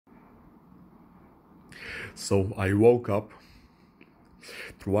So I woke up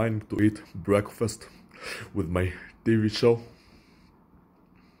trying to eat breakfast with my TV show,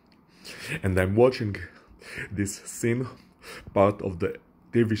 and I'm watching this scene, part of the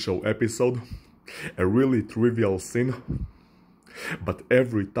TV show episode, a really trivial scene, but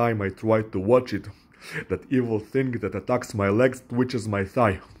every time I try to watch it, that evil thing that attacks my legs twitches my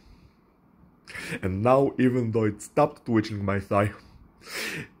thigh. And now, even though it stopped twitching my thigh,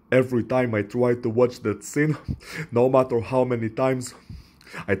 every time I try to watch that scene, no matter how many times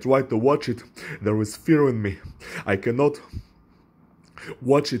I try to watch it, there is fear in me. I cannot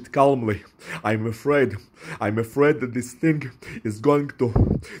watch it calmly. I'm afraid that this thing is going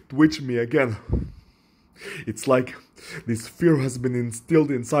to twitch me again. It's like this fear has been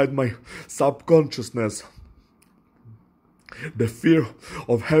instilled inside my subconsciousness. The fear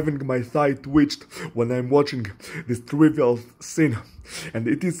of having my thigh twitched when I'm watching this trivial scene. And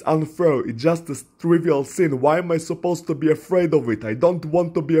it is unfair, it's just a trivial scene. Why am I supposed to be afraid of it? I don't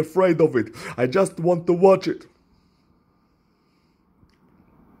want to be afraid of it. I just want to watch it.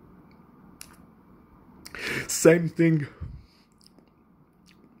 Same thing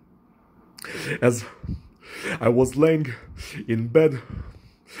as I was laying in bed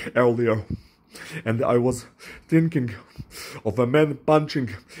earlier, and I was thinking of a man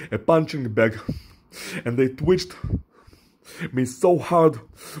punching a punching bag, and they twitched me so hard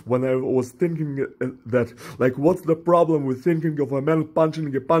when I was thinking that, like, what's the problem with thinking of a man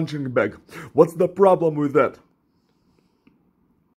punching a punching bag? What's the problem with that?